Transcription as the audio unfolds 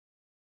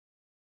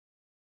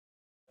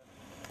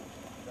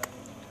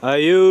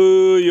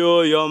Ayu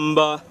yo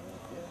yamba.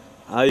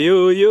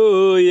 Ayu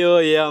yo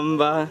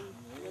yamba.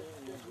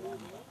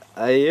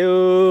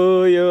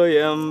 Ayu yo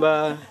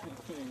yamba.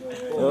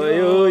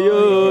 Ayu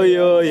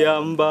yo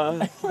yamba.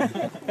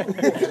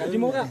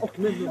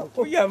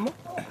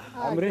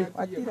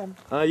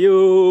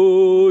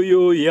 Ayu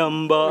yo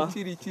yamba.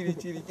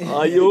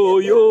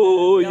 Ayu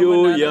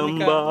yo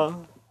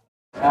yamba.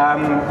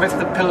 With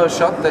the pillow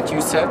shot that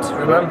you said,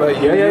 remember?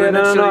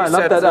 No, I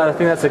love that. I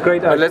think that's a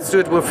great idea. Let's do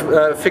it with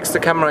fix the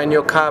camera in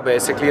your car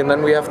basically, and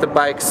then we have the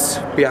bikes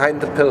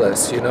behind the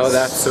pillars, you know,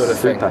 that sort of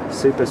thing.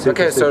 Super.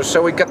 Okay, so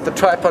shall we get the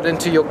tripod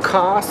into your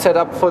car, set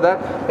up for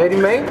that, Lady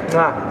May?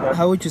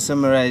 How would you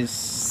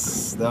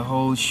summarize the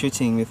whole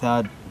shooting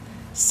without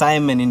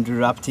Simon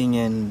interrupting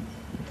and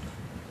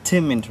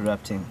Tim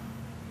interrupting?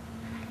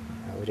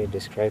 How would I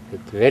describe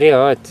it? Very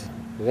hot,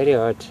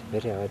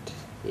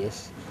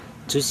 yes.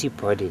 Juicy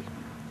body,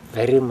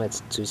 very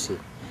much juicy.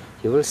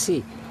 You will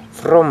see,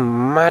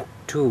 from mud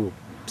to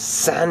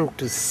sand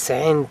to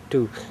sand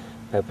to,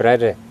 my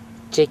brother,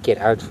 check it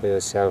out for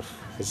yourself.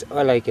 That's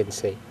all I can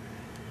say.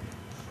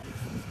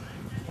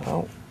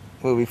 Well,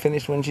 will we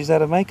finish when she's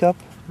out of makeup?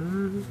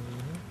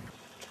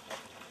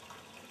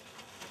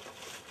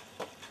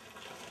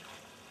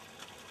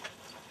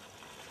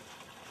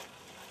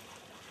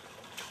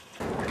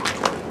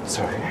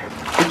 Sorry.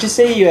 Did you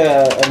say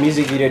you're a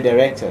music video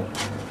director?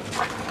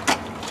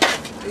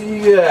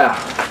 Yeah,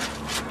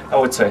 I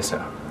would say so.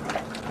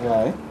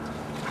 Why?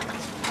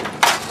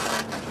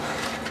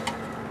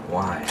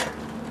 Why?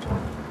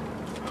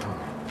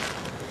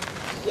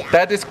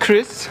 That is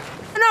Chris.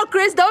 No,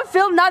 Chris, don't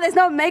film now. There's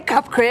no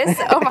makeup, Chris.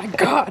 Oh my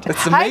God.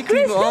 That's the Hi,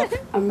 making Chris. of.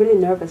 I'm really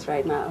nervous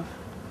right now.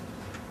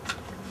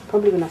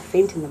 Probably gonna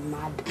faint in the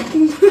mud.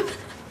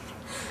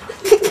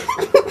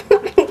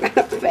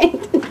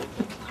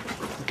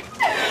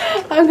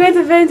 I'm going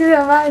to faint in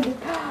the mud.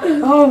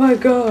 Oh my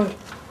God.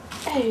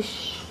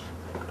 Eish.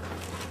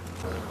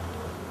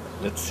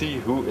 Let's see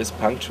who is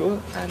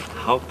punctual and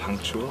how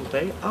punctual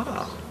they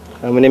are.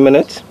 How many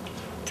minutes?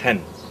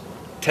 10.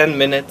 10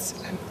 minutes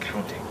and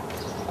counting.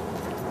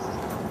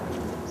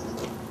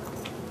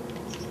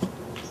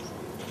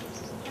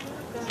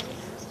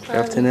 Good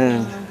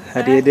afternoon.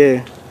 How do you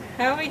do?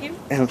 How are you?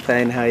 I'm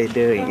fine. How are you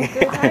doing?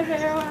 Good. Hi,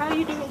 Vero. How are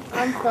you doing?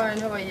 I'm fine.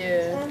 How are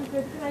you? I'm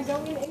good. Can I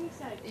go in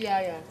inside?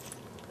 Yeah.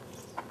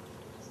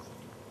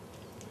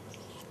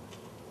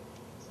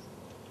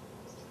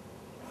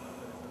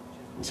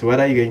 So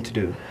what are you going to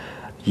do?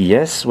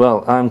 Yes,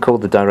 well, I'm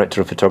called the director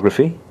of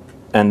photography,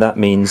 and that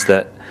means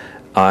that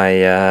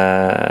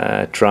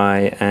I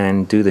try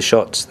and do the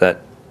shots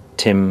that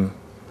Tim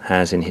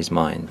has in his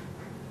mind.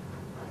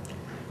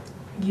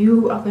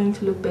 You are going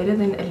to look better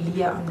than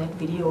Aaliyah on that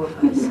video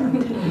of us.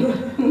 I'm telling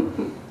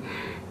you.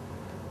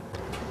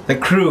 The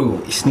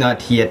crew is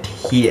not yet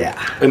here.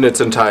 In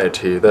its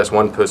entirety, there's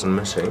one person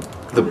missing.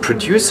 The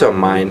producer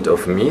mind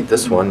of me,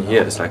 this one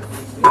here, is like,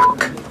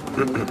 fuck.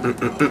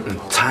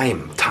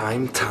 Time.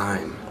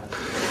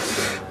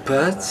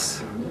 But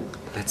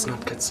let's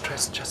not get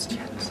stressed just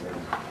yet.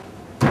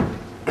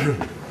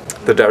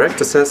 The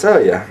director says, oh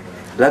yeah,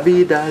 la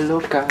vida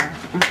loca,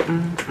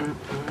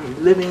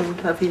 living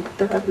la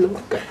vida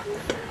loca.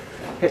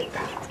 Hey.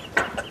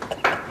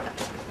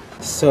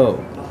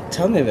 So,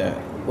 tell me, Vera,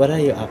 what are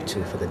you up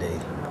to for the day?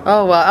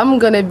 Oh, well, I'm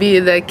gonna be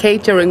the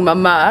catering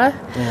mama.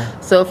 Yeah.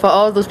 So for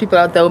all those people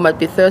out there who might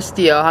be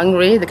thirsty or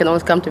hungry, they can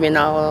always come to me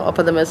now. I'll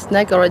offer them a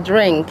snack or a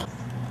drink.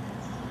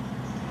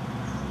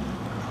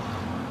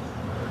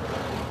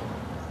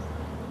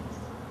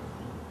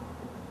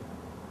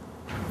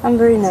 I'm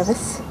very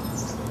nervous,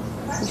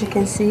 as you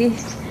can see.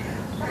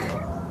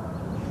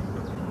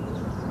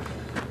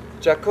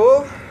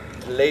 Jaco,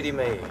 Lady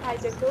May. Hi,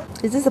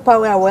 Jaco. Is this the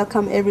part where I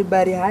welcome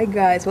everybody? Hi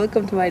guys,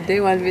 welcome to my day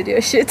one video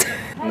shoot.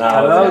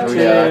 Hello,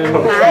 Tim.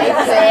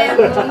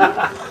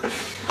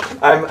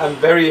 I'm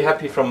very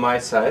happy from my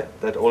side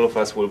that all of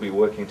us will be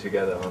working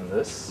together on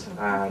this,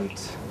 and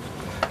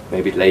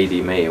maybe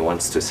Lady May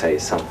wants to say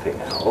something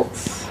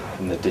else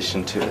in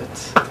addition to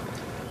it.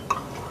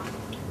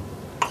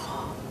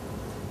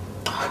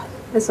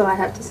 That's all I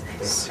have to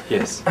say.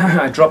 Yes.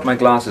 I dropped my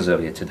glasses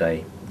earlier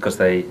today because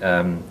I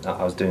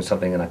was doing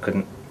something and I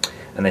couldn't,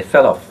 and they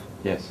fell off.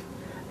 Yes.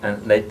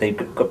 And they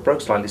got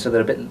broke slightly, so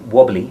they're a bit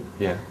wobbly.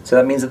 Yeah. So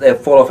that means that they'll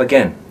fall off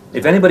again.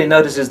 If anybody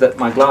notices that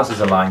my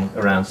glasses are lying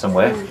around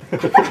somewhere,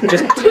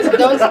 just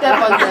Don't step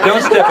on them.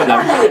 don't step on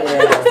them.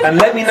 And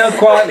let me know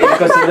quietly,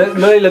 because it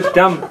really looks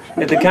dumb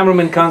if the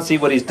cameraman can't see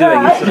what he's doing.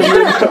 It's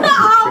sort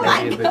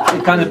of,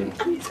 it kind of,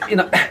 you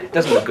know, it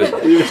doesn't look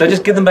good. So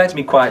just give them back to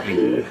me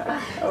quietly.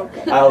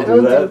 I'll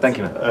do that. Thank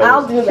you, man.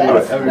 I'll do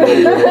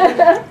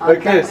that.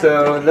 Okay,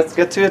 so let's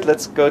get to it.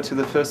 Let's go to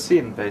the first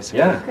scene, basically.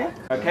 Yeah.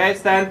 Okay,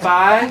 stand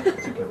by.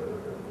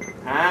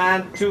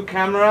 And to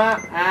camera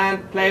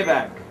and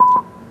playback.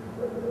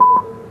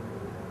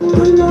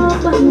 Pull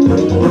up on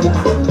me,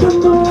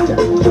 chocolate,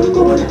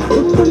 chocolate,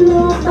 pull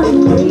up on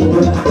me,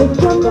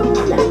 chocolate,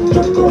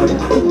 chocolate,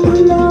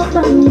 pull up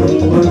on me,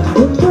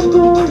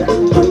 chocolate,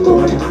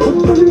 chocolate,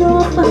 pull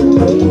up on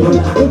me,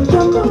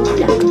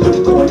 chocolate.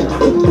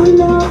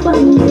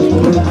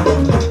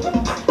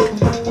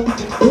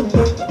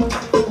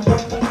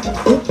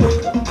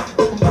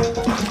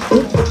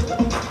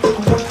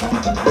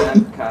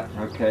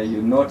 Okay,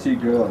 you naughty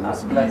girl, you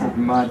splattered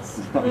mud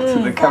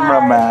to the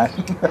cameraman.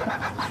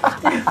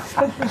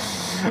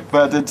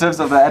 But in terms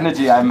of the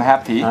energy, I'm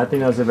happy. I think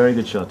that was a very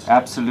good shot.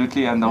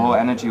 Absolutely, and the whole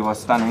energy was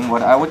stunning.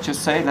 What I would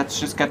just say, let's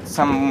just get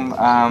some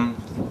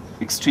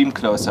extreme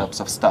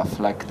close-ups of stuff,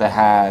 like the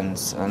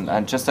hands,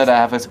 and just that I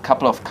have a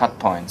couple of cut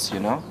points,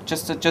 you know?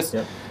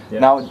 Yep.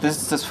 Now,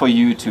 this is for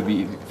you to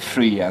be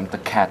free and the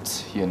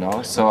cat, you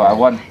know? So I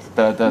want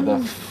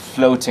the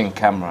floating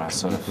camera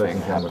sort of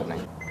thing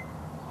happening.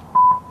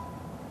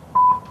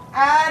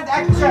 And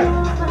action!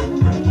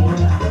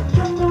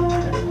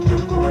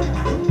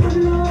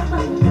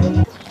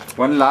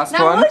 One last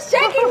one. Who's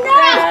checking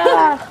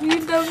that?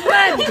 With the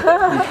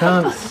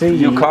mud.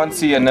 You can't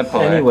see a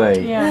nipple.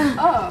 Anyway,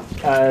 Oh.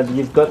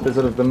 you've got the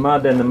sort of the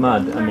mud and the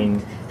mud. I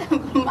mean,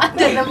 Mud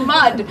in the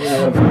mud.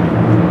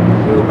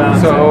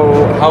 So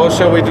how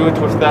shall we do it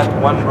with that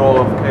one roll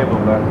of cable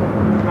then?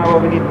 Oh, well,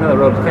 we need another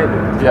roll of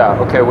cable. Yeah,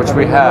 okay, which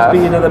we There have.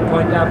 must be another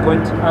point out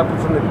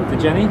from the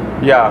Jenny.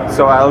 Yeah,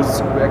 so I'll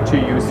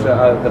actually use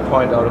the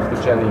point out of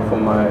the jelly for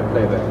my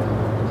playback.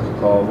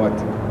 Or what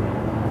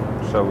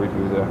shall we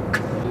do there?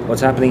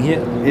 What's happening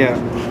here? Yeah.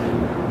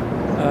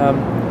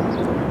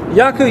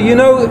 Yaku, you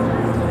know,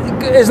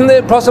 isn't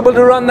it possible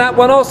to run that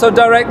one also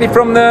directly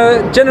from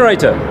the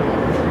generator?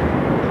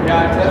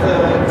 Yeah, it has a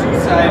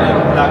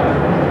two-sided plug.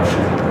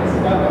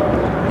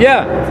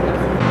 Yeah.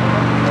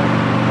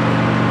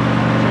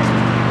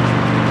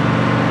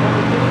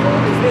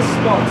 Is this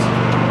spot?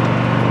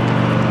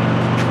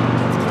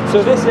 So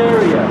this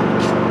area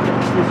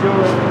is your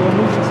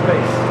moving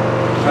space.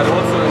 But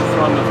also in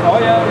front of. Oh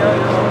yeah.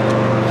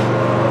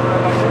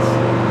 Like this.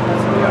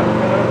 That's where you're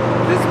gonna.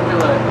 This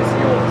pillar is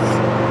yours.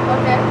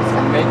 Okay. So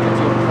make it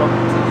your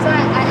property. So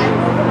I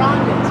move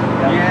around it.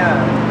 Yeah.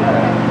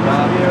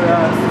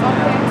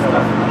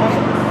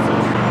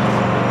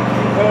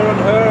 Her on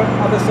her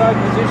other side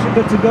position,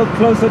 but to go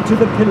closer to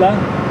the pillar,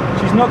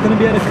 she's not going to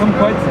be able to come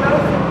quite.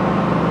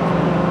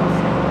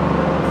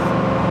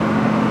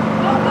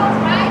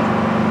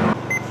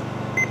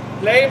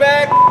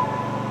 Playback.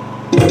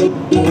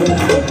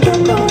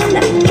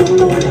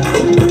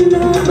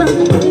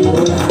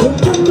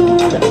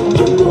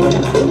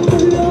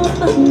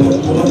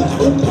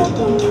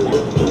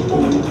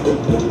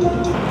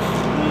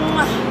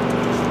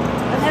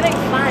 I'm having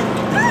fun.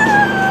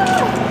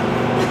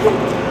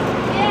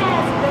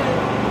 Yes.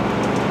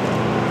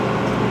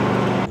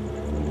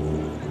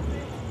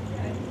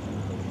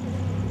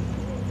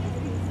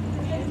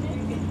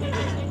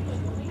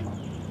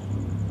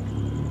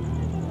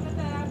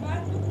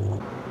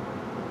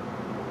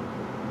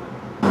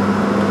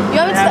 You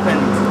want me to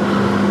happened?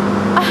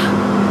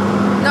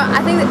 No,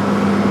 I think that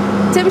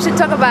Tim should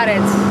talk about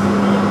it.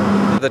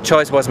 The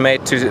choice was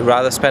made to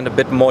rather spend a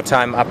bit more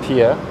time up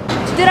here.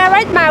 Did I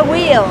write my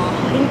will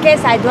in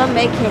case I don't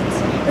make it?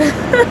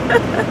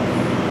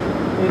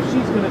 If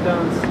she's going to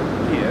dance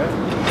here,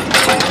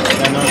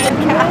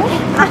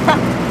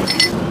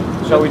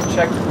 Shall we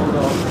check? Hold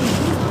on.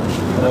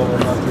 No,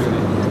 not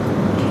really.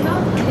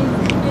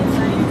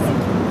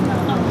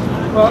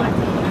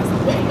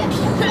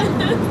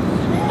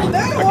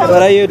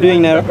 What are you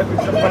doing now?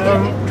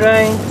 I'm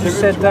trying to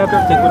set up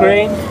the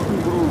crane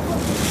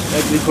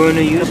that we're going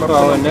to use for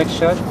our next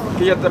shot.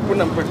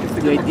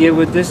 The idea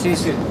with this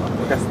is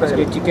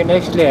that you can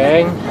actually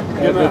hang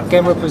the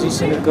camera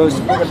position that goes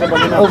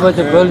over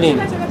the building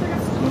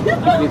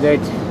with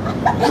that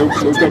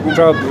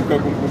drop.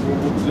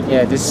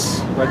 Yeah, this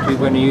is what we're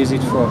going to use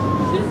it for.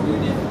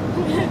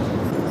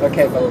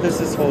 Okay, but this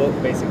is for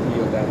basically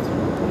your dance.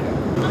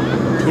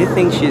 Do you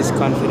think she's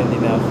confident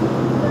enough?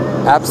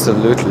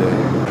 Absolutely.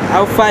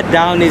 How far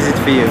down is it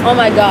for you? Oh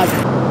my God.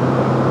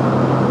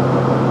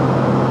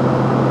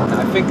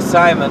 I think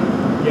Simon,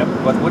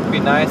 what would be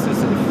nice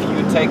is if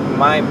you take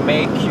my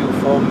May cue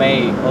for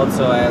May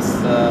also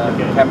as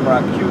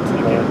camera cue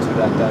to go into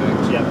that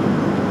direction.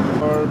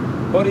 Our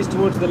body's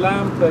towards the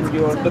lamp and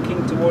you're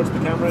looking towards the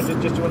camera.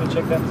 Just you want to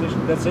check that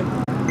position. That's it.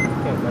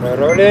 Okay, camera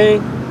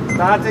rolling.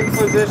 Starting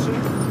position.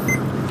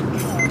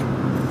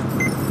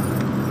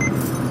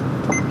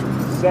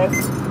 Set.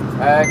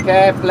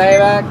 Okay,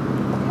 playback.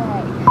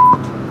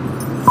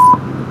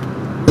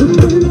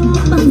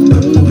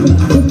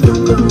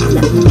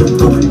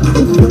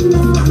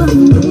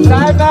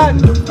 Simon!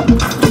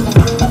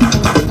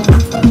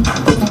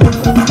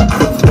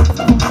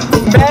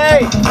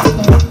 May!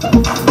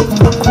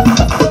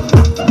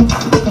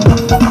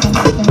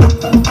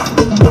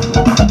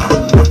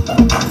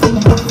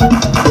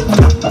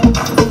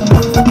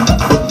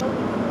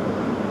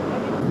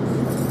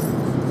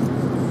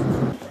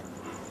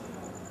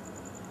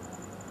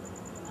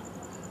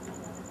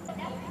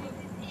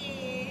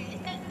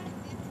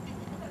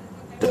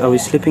 Are we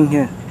sleeping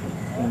here?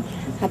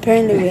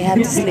 Apparently we have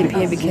to sleep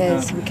here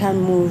because we can't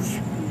move.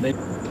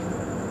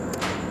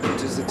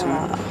 What is the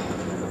time?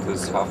 It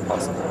is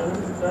 9:30.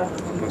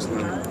 Almost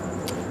 9.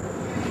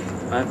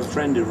 I have a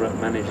friend who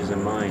manages a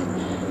mine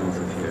north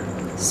of here.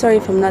 Sorry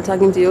if I'm not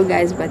talking to you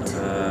guys, but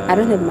I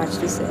don't have much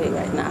to say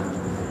right now.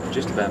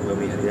 Just about where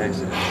we had the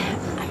accident.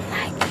 I'm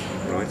like,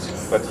 Right.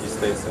 But he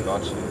stays in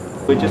Ochi.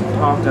 We're just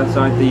parked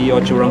outside the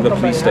Ochirongo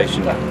police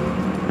station.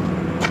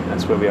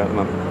 That's where we are at the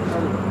moment.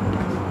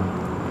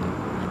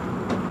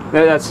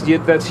 No,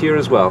 that's here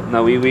as well.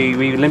 No, we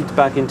limped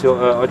back into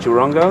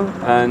Ochirongo,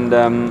 and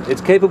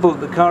it's capable.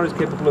 The car is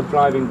capable of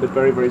driving, but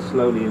very, very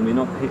slowly, and we're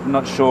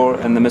not sure.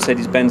 And the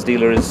Mercedes-Benz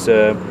dealer is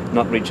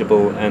not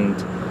reachable, and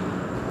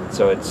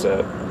so it's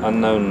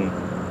unknown.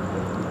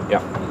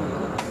 Yeah.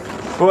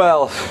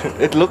 Well,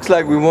 it looks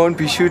like we won't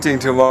be shooting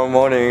tomorrow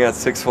morning at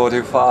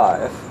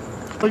 6:45.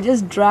 We'll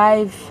just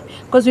drive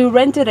because we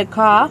rented a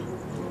car.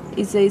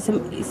 It's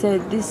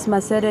this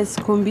Mercedes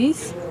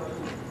Combis,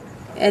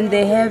 and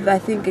they have, I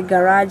think, a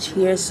garage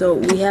here. So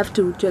we have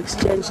to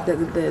exchange the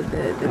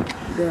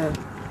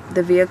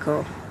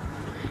vehicle,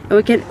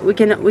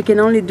 and we can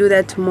only do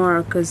that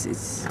tomorrow because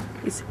it's.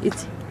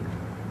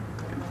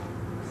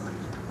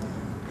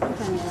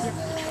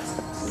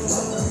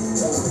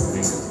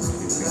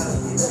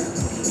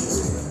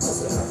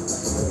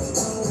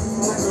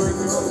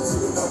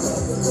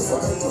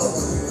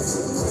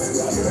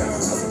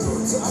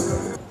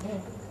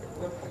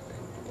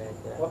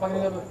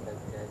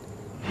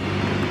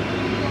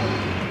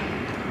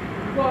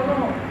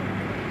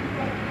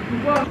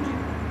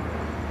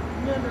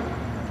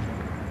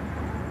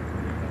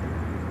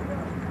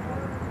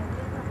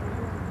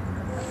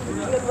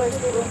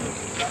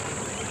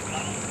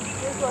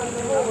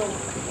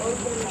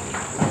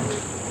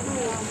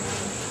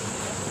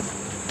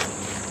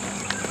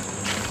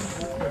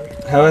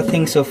 How are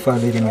things so far,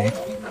 Lady May?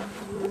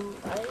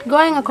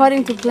 Going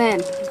according to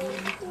plan.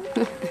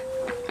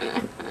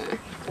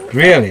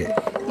 Really?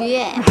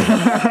 Yeah.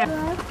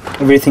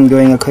 Everything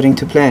going according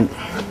to plan?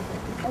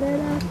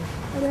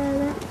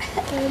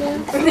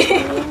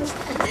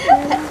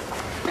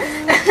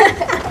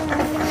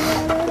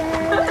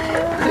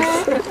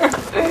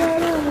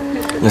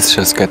 Let's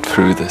just get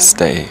through this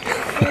day.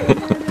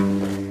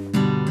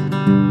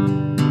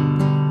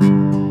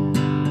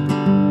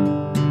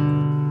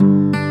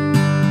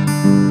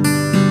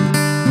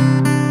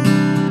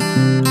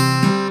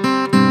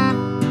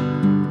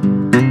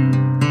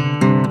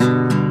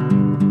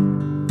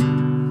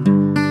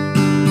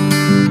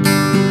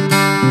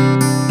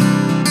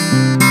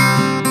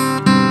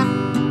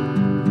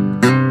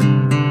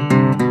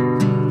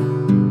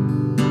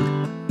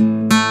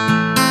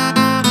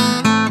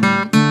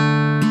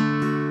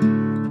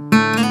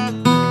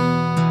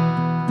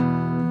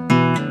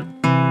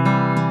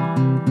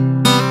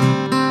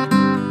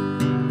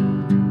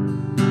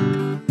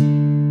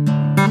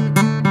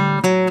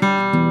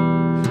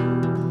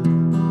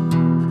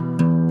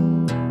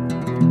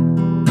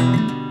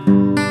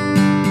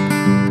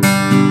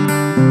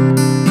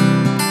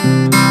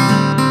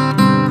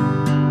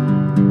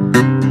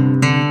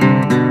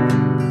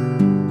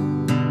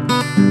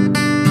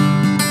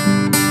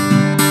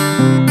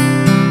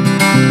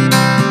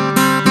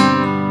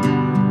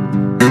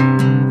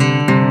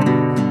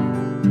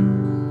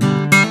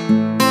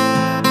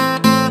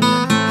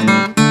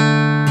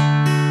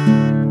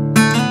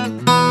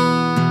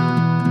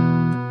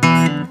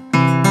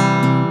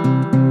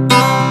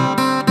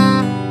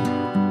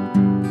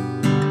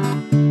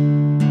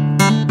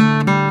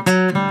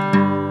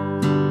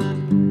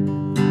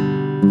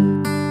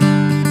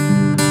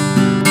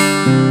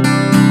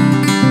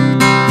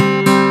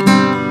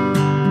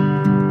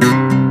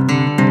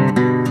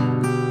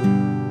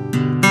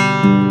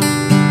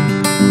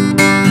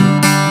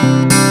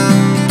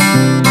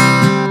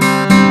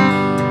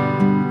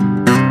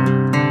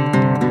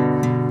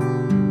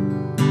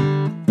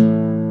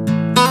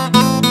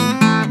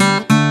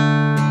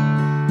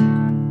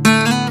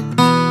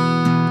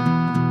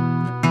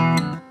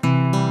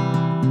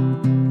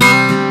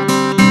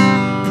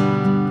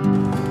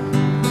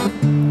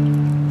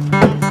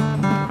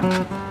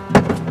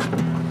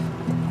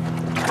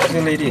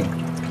 Lady,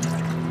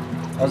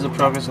 how's the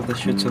progress of the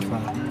shoot so far?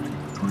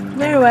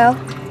 Very well.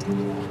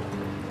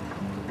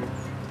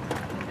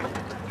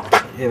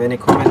 You have any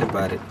comment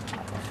about it?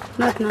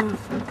 Not now.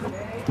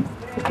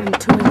 I'm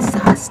too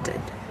exhausted.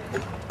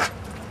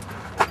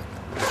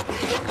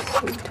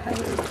 So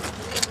tired.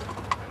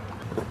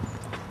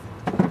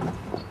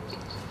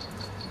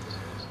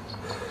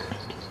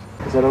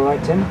 Is that all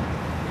right, Tim?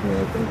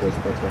 Yeah, I think that's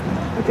better.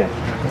 Okay.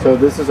 So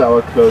this is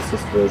our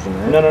closest version,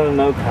 right?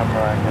 No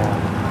camera right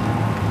now.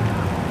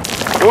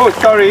 Oh,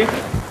 sorry!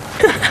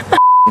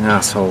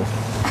 Asshole.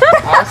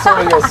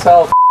 Asshole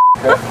yourself.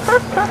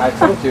 I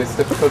told you it's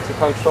difficult to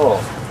control.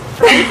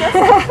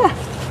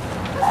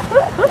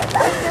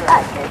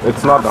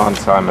 It's not on,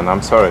 Simon,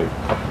 I'm sorry.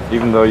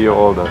 Even though you're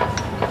older.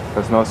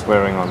 There's no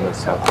swearing on this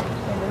set.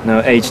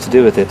 No age to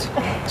do with it.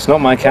 It's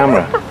not my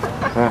camera.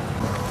 Yeah.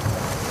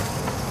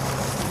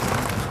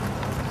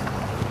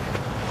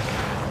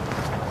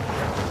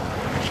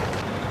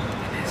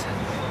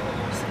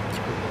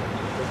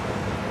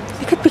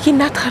 Ek het bietjie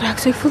nat geraak,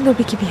 so ek voel nou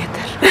bietjie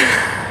beter.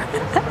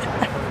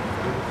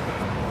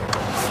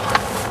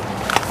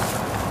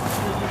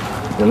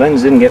 The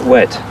lens didn't get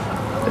wet.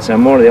 So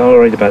I'm more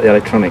worried about the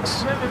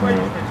electronics.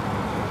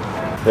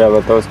 Yeah,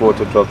 but those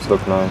water drops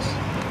look nice.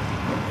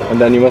 And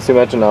then you must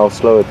imagine I'll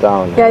slow it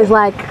down. Yeah, it's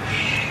like,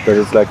 But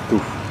it's like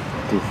doof,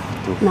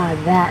 doof, doof. now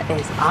that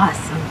is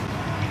awesome.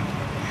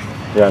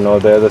 Yeah, no,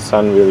 there the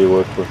sun really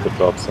worked with the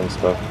drops and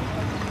stuff.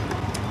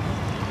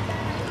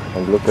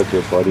 And look at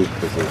your body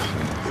position.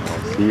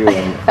 I'll see you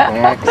in the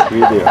next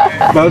video.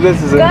 No,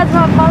 this is it. God's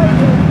not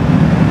following.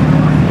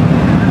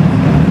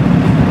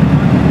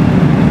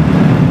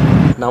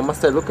 Now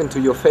must I look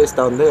into your face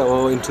down there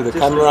or into the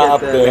Just camera look at up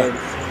the there? lens.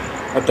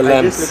 At the I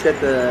lens. just look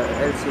at the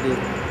LCD.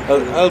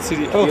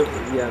 LCD. Oh,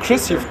 Yeah.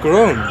 Chris, you've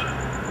grown.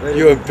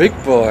 You're a big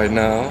boy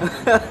now.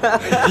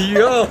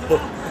 Yo.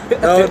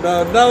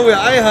 Now we're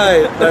eye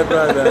high, my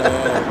brother.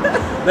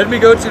 Let me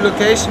go to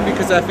location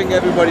because I think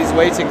everybody's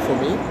waiting for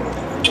me.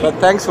 But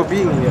thanks for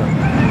being here.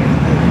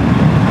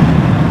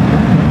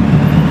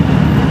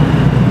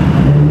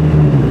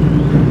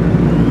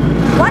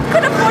 What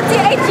could a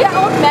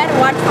 48-year-old man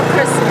want for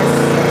Christmas?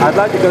 I'd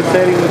like to go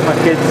sailing with my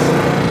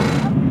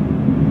kids.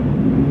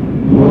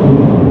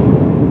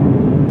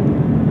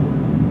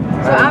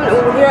 So I'm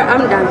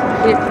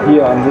done.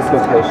 Here on this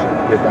location,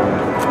 you're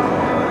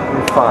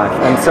done.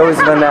 5. And so is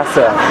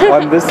Vanessa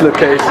on this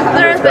location.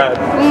 You're done.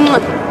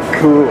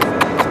 Cool.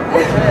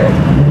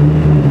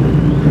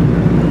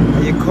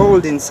 Are you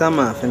cold in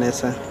summer,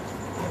 Vanessa?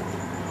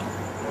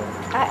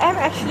 I am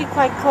actually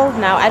quite cold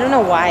now. I don't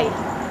know why.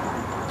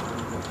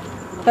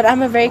 But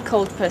I'm a very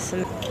cold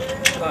person.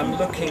 I'm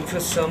looking for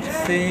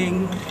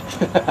something.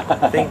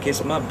 I think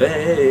it's my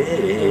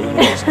bed.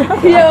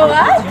 Yo,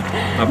 what?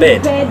 My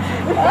bed.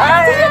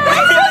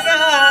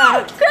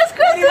 Chris,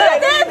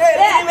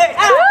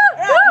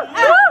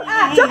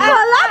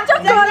 Chokola,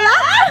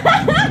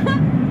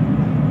 Chokola.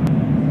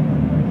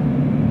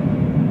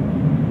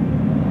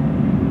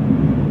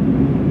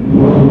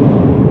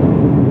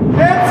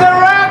 It's a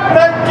wrap,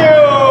 thank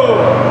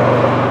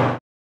you!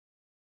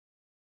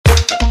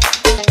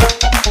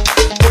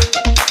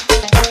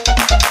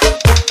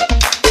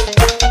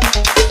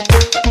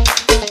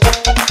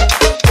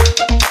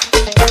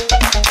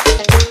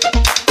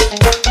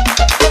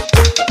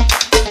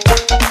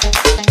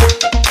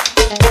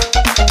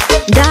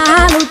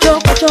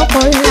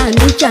 Chokola,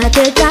 ndi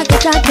chate chake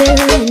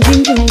chake